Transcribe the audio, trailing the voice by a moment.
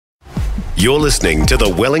You're listening to the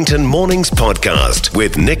Wellington Mornings Podcast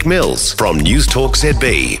with Nick Mills from News Talk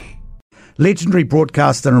ZB. Legendary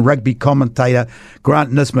broadcaster and rugby commentator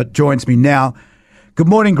Grant Nisbett joins me now. Good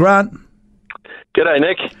morning, Grant. G'day,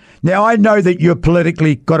 Nick. Now, I know that you're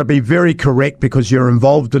politically got to be very correct because you're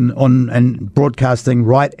involved in broadcasting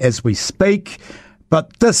right as we speak,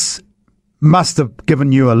 but this must have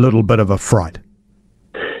given you a little bit of a fright.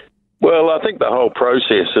 Well, I think the whole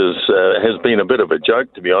process has been a bit of a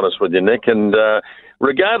joke, to be honest with you, Nick, and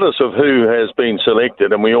regardless of who has been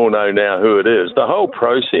selected, and we all know now who it is, the whole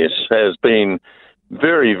process has been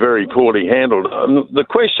very, very poorly handled. The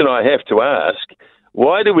question I have to ask,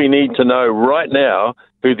 why do we need to know right now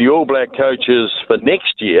who the All Black coach is for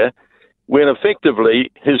next year when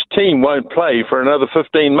effectively his team won't play for another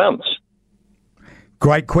 15 months?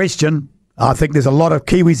 Great question. I think there's a lot of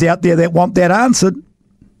Kiwis out there that want that answered.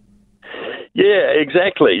 Yeah,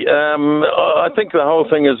 exactly. I think the whole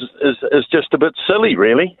thing is just a bit silly,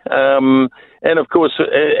 really. And of course,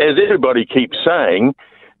 as everybody keeps saying,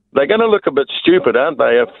 they're going to look a bit stupid, aren't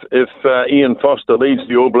they, if Ian Foster leads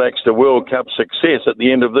the All Blacks to World Cup success at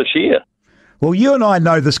the end of this year? Well, you and I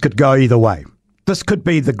know this could go either way. This could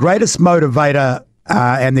be the greatest motivator,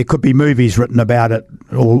 and there could be movies written about it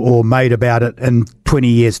or made about it in 20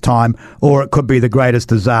 years' time, or it could be the greatest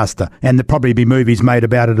disaster, and there'll probably be movies made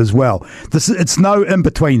about it as well. It's no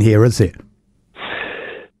in-between here, is there?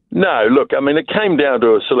 No, look, I mean, it came down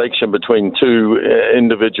to a selection between two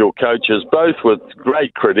individual coaches, both with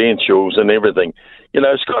great credentials and everything. You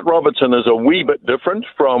know, Scott Robertson is a wee bit different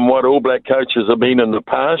from what All Black coaches have been in the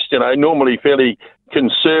past. You know, normally fairly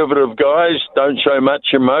conservative guys, don't show much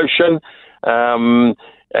emotion. And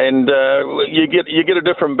you get a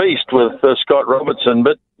different beast with Scott Robertson,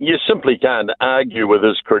 but you simply can't argue with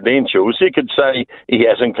his credentials. You could say he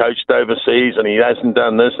hasn't coached overseas and he hasn't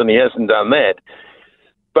done this and he hasn't done that.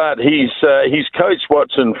 But he's coached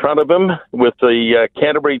what's in front of him with the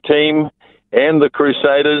Canterbury team and the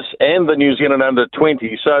Crusaders and the New Zealand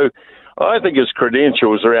under-20. So I think his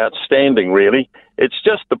credentials are outstanding, really. It's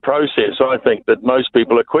just the process, I think, that most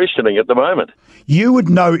people are questioning at the moment. You would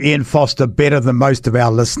know Ian Foster better than most of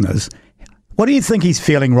our listeners. What do you think he's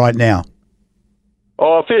feeling right now?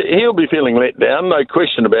 Oh, he'll be feeling let down, no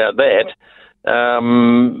question about that.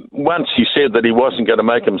 Once he said that he wasn't going to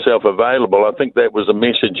make himself available, I think that was a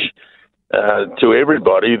message to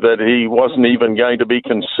everybody that he wasn't even going to be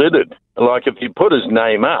considered. Like, if he put his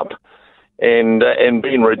name up and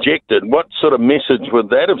been rejected, what sort of message would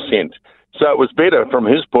that have sent? So it was better from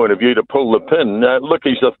his point of view to pull the pin. Look,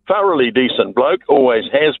 he's a thoroughly decent bloke, always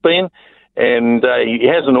has been, and he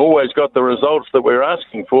hasn't always got the results that we're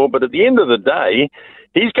asking for, but at the end of the day,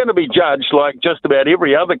 he's going to be judged like just about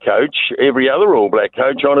every other coach, every other All Black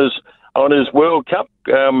coach on his World Cup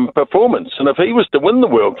performance. And if he was to win the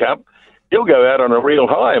World Cup, he'll go out on a real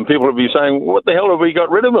high, and people will be saying, what the hell have we got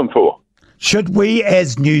rid of him for? Should we,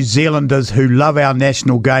 as New Zealanders who love our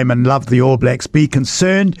national game and love the All Blacks, be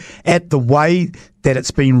concerned at the way that it's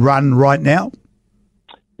been run right now?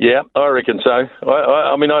 Yeah, I reckon so.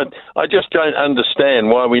 I mean, I just don't understand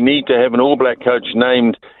why we need to have an All Black coach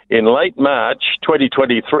named in late March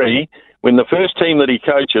 2023 when the first team that he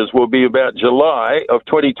coaches will be about July of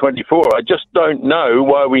 2024. I just don't know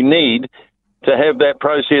why we need to have that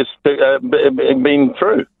process been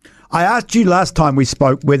through. I asked you last time we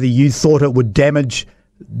spoke whether you thought it would damage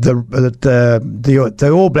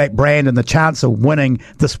the All Black brand and the chance of winning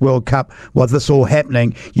this World Cup while this all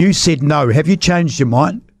happening. You said no. Have you changed your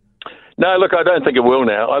mind? No, look, I don't think it will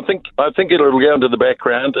now. I think it'll go into the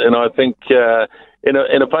background, and I think in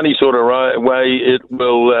a funny sort of way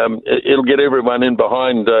it'll get everyone in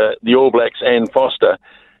behind the All Blacks and Foster.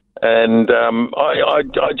 And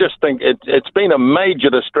I just think it's been a major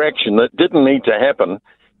distraction that didn't need to happen.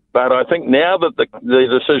 But I think now that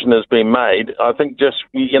the decision has been made, I think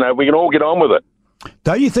we can all get on with it.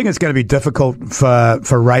 Don't you think it's going to be difficult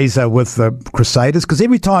for Razor with the Crusaders? Because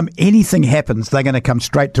every time anything happens, they're going to come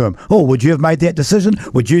straight to him. Oh, would you have made that decision?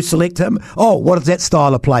 Would you select him? Oh, what is that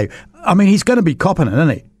style of play? I mean, he's going to be copping it, isn't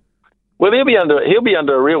he? Well, he'll be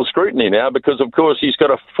under a real scrutiny now because, of course, he's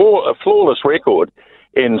got a flawless record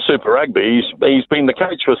in Super Rugby. He's been the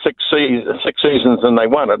coach for six seasons and they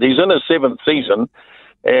won it. He's in his seventh season.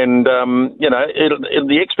 And,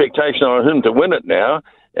 the expectation on him to win it now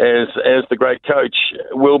as the great coach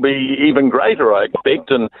will be even greater, I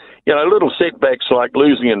expect. And, little setbacks like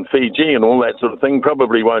losing in Fiji and all that sort of thing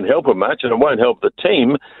probably won't help him much, and it won't help the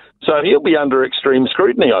team. So he'll be under extreme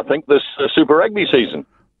scrutiny, I think, this Super Rugby season.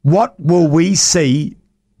 What will we see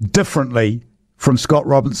differently from Scott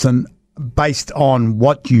Robertson based on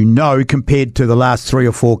what you know compared to the last three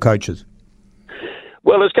or four coaches?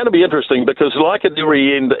 Well, it's going to be interesting because, like at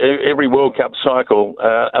every World Cup cycle,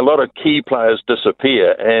 a lot of key players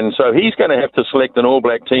disappear, and so he's going to have to select an All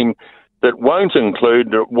Black team that won't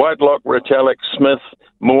include Whitelock, Retallick, Smith,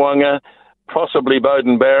 Mo'unga, possibly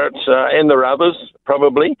Bowden Barrett, and there are others,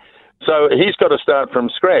 probably. So he's got to start from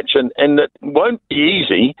scratch, and it won't be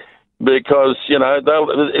easy because,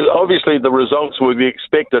 obviously the results will be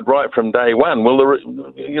expected right from day one. Well,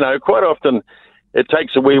 quite often it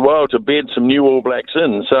takes a wee while to bed some new All Blacks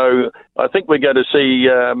in. So I think we're going to see,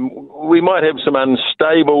 we might have some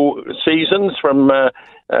unstable seasons from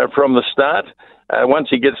the start once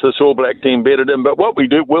he gets this All Black team bedded in. But what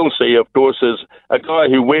will see, of course, is a guy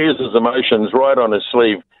who wears his emotions right on his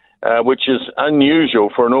sleeve, which is unusual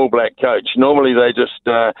for an All Black coach. Normally they just...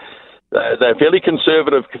 they're fairly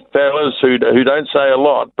conservative fellas who don't say a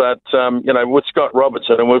lot, but with Scott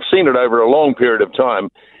Robertson, and we've seen it over a long period of time,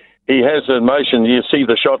 he has emotion. You see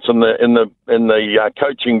the shots in the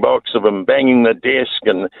coaching box of him banging the desk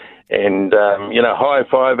and high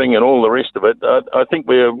fiving and all the rest of it. I think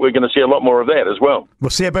we're going to see a lot more of that as well. We'll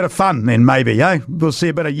see a bit of fun then, maybe, eh? We'll see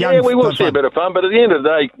a bit of young. Yeah, we will see a bit of fun. But at the end of the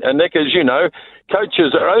day, Nick, as you know,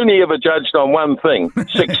 coaches are only ever judged on one thing: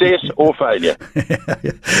 success or failure.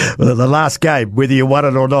 Well, the last game, whether you won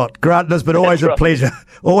it or not. Grant Nisbett, always a pleasure.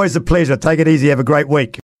 Always a pleasure. Take it easy. Have a great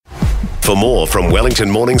week. For more from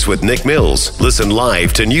Wellington Mornings with Nick Mills, listen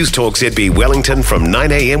live to News Talk ZB Wellington from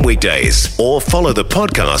 9 a.m. weekdays or follow the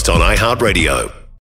podcast on iHeartRadio.